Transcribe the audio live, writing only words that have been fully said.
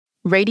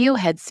Radio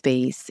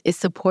Headspace is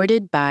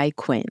supported by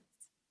Quince.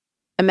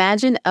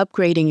 Imagine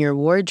upgrading your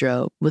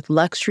wardrobe with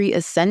luxury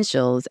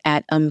essentials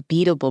at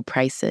unbeatable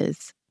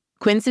prices.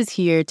 Quince is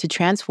here to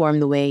transform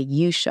the way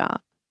you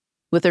shop,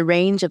 with a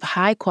range of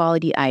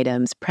high-quality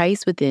items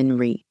priced within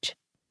reach.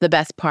 The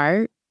best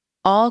part?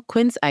 All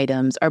Quince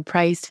items are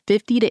priced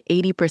 50 to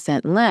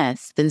 80%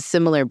 less than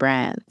similar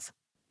brands.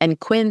 And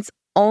Quince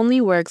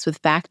only works with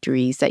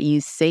factories that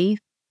use safe,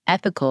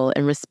 ethical,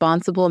 and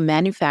responsible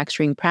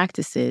manufacturing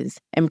practices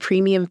and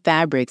premium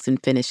fabrics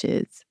and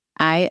finishes.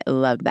 I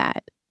love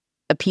that.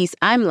 A piece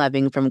I'm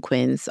loving from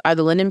Quince are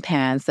the linen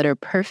pants that are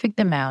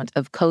perfect amount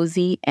of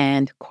cozy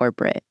and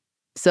corporate.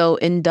 So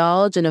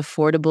indulge in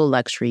affordable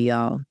luxury,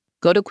 y'all.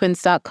 Go to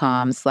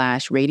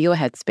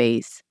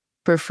quince.com/radioheadspace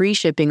for free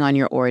shipping on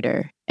your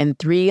order and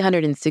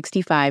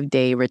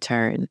 365-day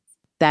return.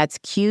 That's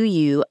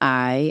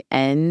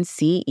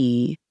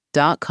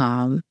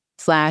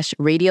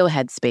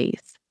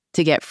QUINCE.com/radioheadspace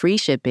to get free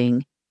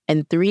shipping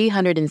and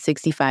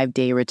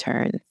 365-day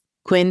return.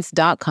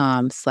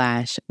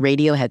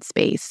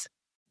 Quince.com/radioheadspace.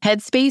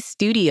 Headspace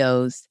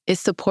Studios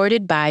is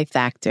supported by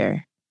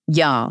Factor.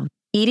 Y'all,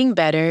 eating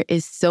better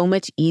is so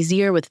much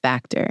easier with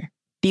Factor.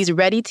 These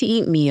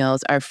ready-to-eat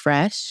meals are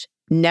fresh,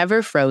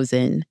 never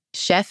frozen,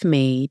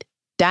 chef-made,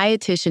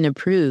 dietitian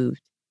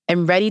approved,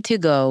 and ready to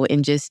go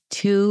in just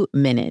 2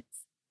 minutes.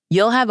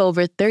 You'll have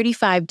over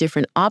 35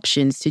 different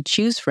options to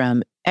choose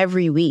from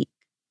every week.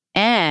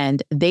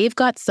 And they've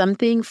got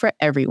something for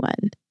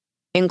everyone,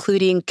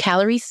 including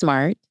Calorie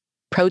Smart,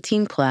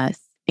 Protein Plus,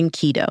 and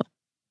Keto.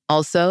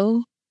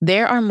 Also,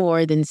 there are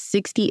more than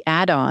 60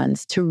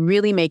 add-ons to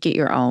really make it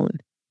your own.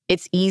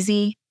 It's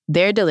easy,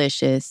 they're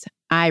delicious,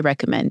 I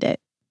recommend it.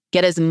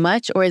 Get as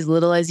much or as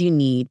little as you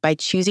need by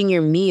choosing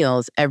your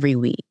meals every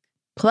week.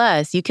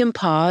 Plus, you can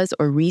pause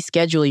or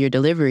reschedule your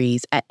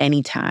deliveries at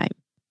any time.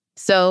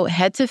 So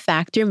head to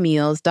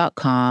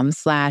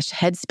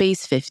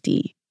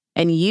factormeals.com/headspace50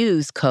 and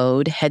use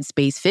code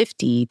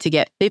headspace50 to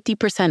get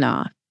 50%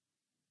 off.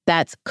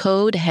 That's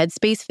code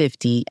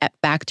headspace50 at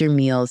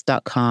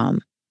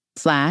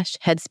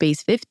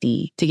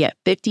factormeals.com/headspace50 to get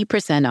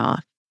 50%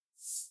 off.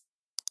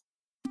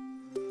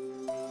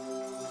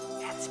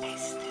 Headspace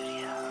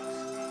Studios.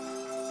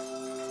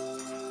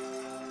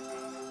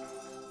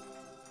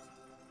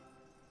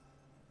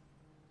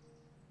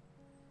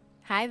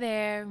 Hi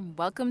there,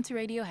 welcome to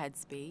Radio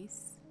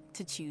Headspace,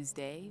 to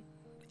Tuesday,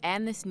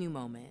 and this new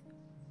moment.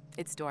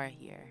 It's Dora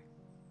here.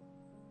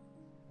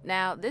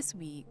 Now, this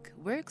week,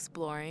 we're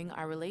exploring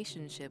our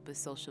relationship with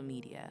social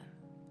media.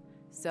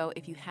 So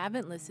if you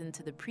haven't listened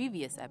to the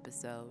previous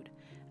episode,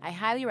 I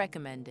highly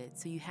recommend it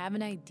so you have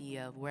an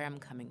idea of where I'm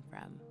coming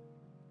from.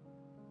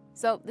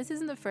 So this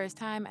isn't the first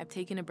time I've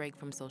taken a break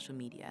from social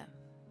media.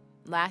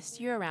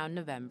 Last year around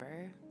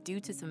November, due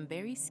to some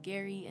very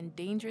scary and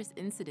dangerous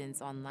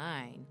incidents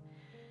online,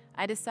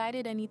 I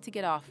decided I need to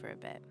get off for a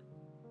bit.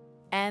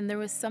 And there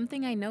was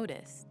something I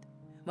noticed.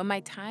 When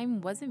my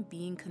time wasn't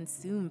being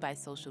consumed by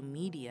social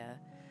media,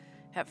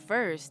 at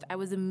first I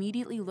was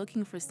immediately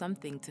looking for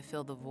something to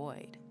fill the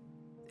void.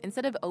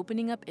 Instead of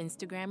opening up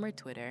Instagram or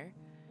Twitter,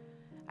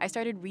 I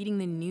started reading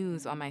the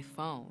news on my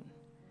phone,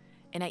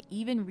 and I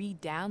even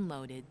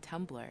re-downloaded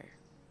Tumblr.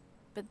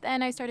 But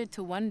then I started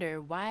to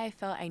wonder why I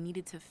felt I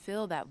needed to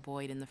fill that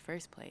void in the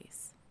first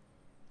place.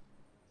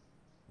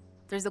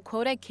 There's a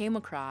quote I came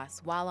across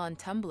while on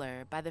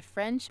Tumblr by the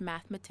French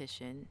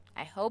mathematician,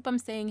 I hope I'm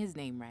saying his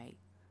name right,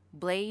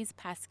 Blaise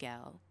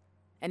Pascal,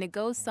 and it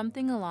goes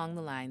something along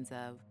the lines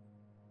of,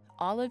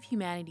 all of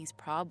humanity's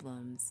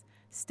problems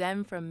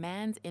stem from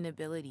man's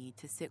inability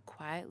to sit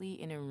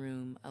quietly in a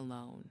room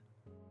alone.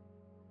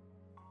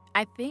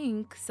 I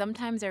think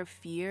sometimes our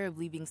fear of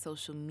leaving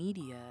social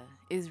media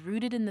is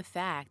rooted in the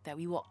fact that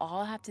we will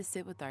all have to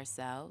sit with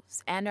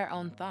ourselves and our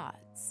own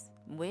thoughts,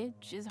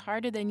 which is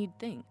harder than you'd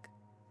think.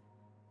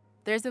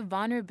 There's a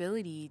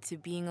vulnerability to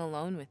being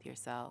alone with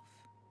yourself,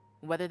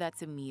 whether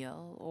that's a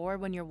meal or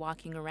when you're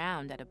walking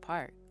around at a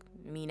park.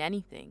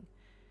 Anything.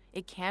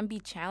 It can be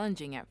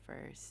challenging at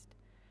first.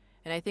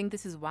 And I think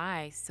this is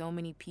why so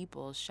many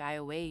people shy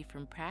away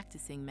from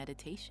practicing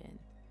meditation.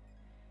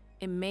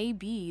 It may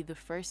be the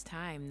first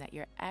time that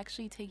you're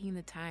actually taking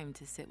the time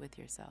to sit with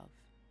yourself.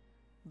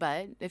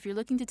 But if you're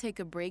looking to take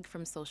a break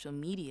from social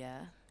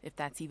media, if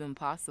that's even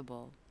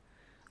possible,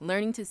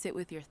 learning to sit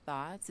with your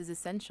thoughts is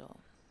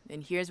essential.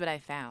 And here's what I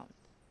found.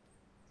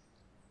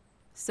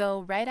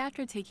 So right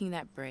after taking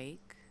that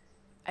break,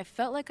 I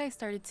felt like I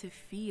started to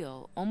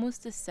feel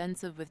almost a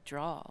sense of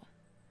withdrawal.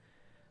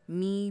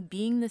 Me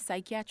being the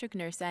psychiatric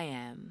nurse I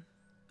am,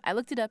 I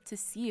looked it up to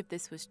see if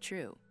this was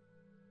true.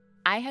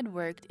 I had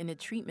worked in a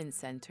treatment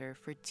center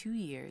for 2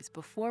 years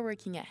before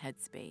working at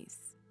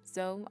Headspace,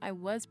 so I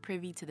was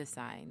privy to the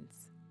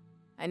signs.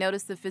 I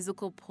noticed the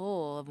physical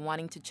pull of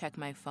wanting to check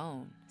my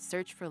phone,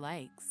 search for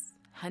likes,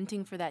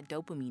 hunting for that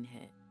dopamine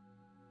hit.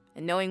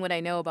 And knowing what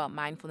I know about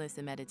mindfulness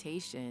and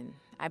meditation,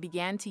 I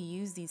began to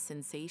use these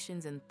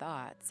sensations and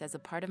thoughts as a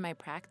part of my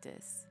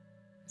practice.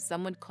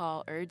 Some would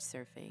call urge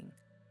surfing.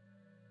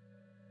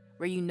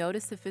 where you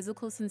notice the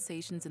physical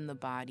sensations in the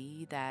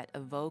body that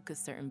evoke a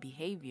certain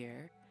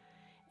behavior,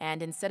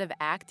 and instead of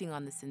acting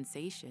on the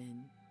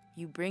sensation,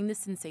 you bring the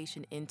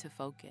sensation into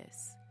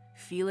focus,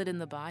 feel it in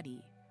the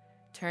body,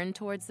 turn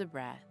towards the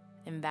breath,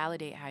 and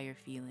validate how you're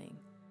feeling.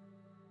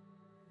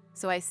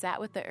 So I sat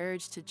with the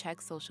urge to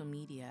check social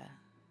media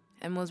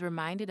and was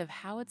reminded of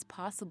how it's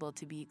possible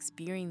to be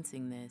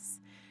experiencing this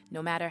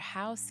no matter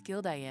how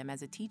skilled I am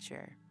as a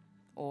teacher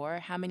or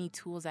how many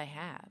tools I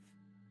have.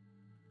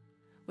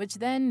 Which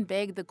then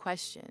begged the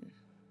question,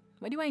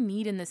 what do I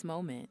need in this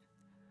moment?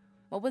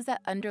 What was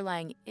that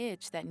underlying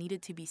itch that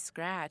needed to be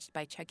scratched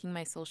by checking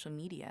my social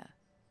media?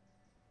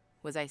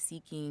 Was I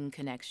seeking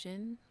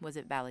connection? Was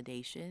it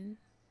validation?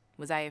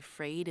 Was I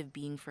afraid of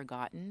being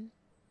forgotten?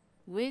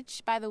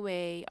 Which, by the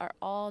way, are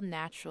all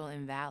natural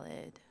and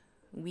valid.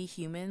 We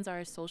humans are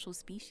a social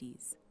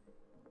species.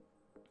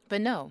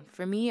 But no,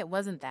 for me, it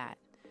wasn't that.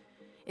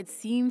 It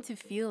seemed to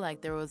feel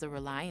like there was a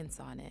reliance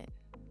on it.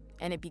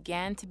 And it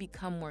began to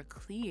become more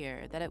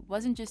clear that it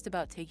wasn't just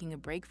about taking a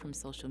break from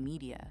social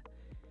media.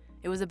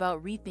 It was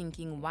about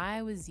rethinking why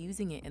I was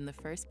using it in the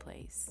first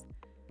place.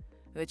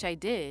 Which I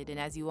did, and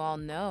as you all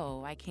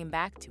know, I came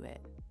back to it.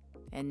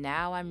 And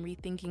now I'm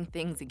rethinking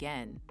things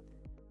again.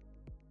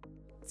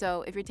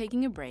 So if you're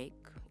taking a break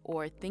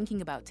or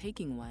thinking about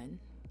taking one,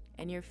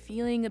 and you're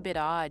feeling a bit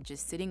odd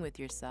just sitting with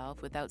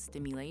yourself without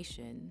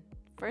stimulation,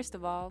 first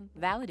of all,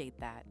 validate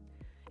that.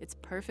 It's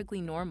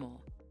perfectly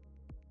normal.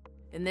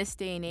 In this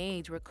day and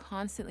age, we're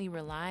constantly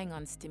relying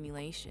on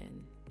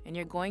stimulation, and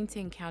you're going to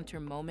encounter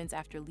moments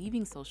after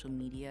leaving social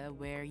media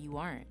where you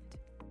aren't.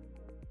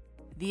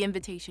 The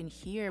invitation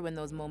here when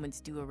those moments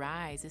do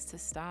arise is to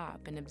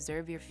stop and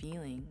observe your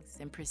feelings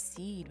and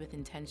proceed with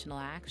intentional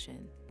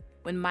action.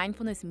 When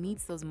mindfulness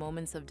meets those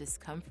moments of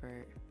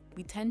discomfort,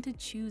 we tend to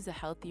choose a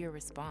healthier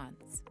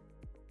response.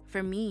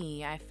 For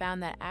me, I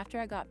found that after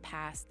I got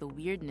past the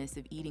weirdness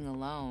of eating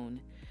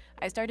alone,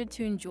 I started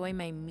to enjoy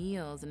my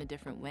meals in a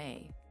different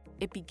way.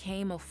 It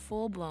became a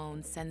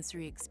full-blown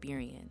sensory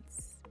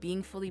experience,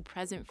 being fully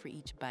present for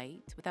each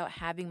bite without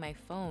having my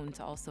phone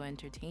to also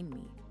entertain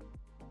me.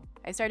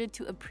 I started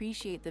to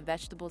appreciate the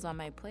vegetables on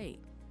my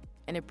plate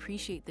and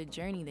appreciate the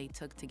journey they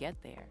took to get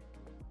there.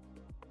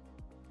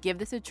 Give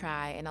this a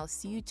try, and I'll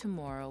see you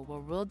tomorrow where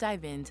we'll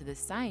dive into the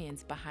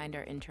science behind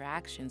our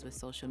interactions with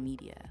social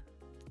media,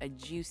 a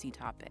juicy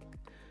topic.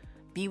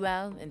 Be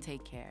well and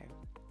take care.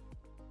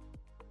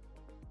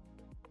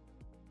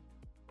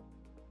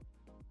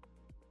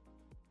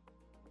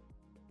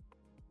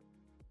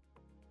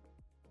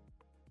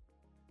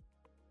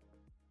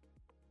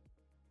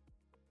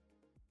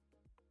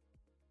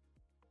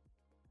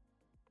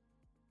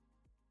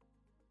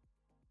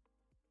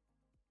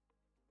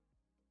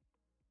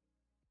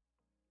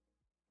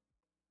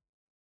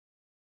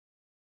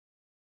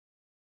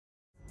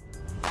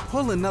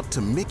 Pulling up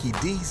to Mickey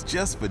D's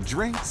just for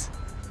drinks?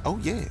 Oh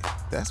yeah,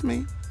 that's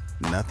me.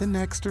 Nothing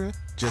extra,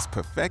 just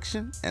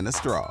perfection and a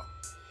straw.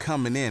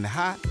 Coming in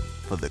hot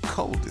for the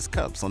coldest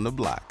cups on the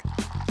block.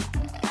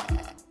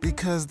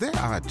 Because there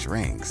are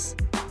drinks.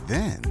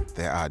 Then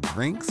there are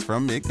drinks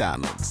from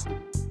McDonald's.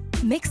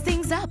 Mix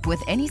things up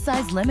with any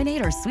size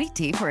lemonade or sweet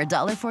tea for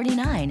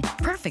 $1.49.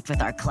 Perfect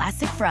with our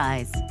classic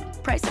fries.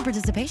 Price and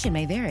participation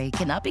may vary.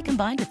 Cannot be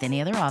combined with any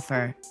other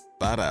offer.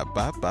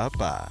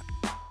 Ba-da-ba-ba-ba.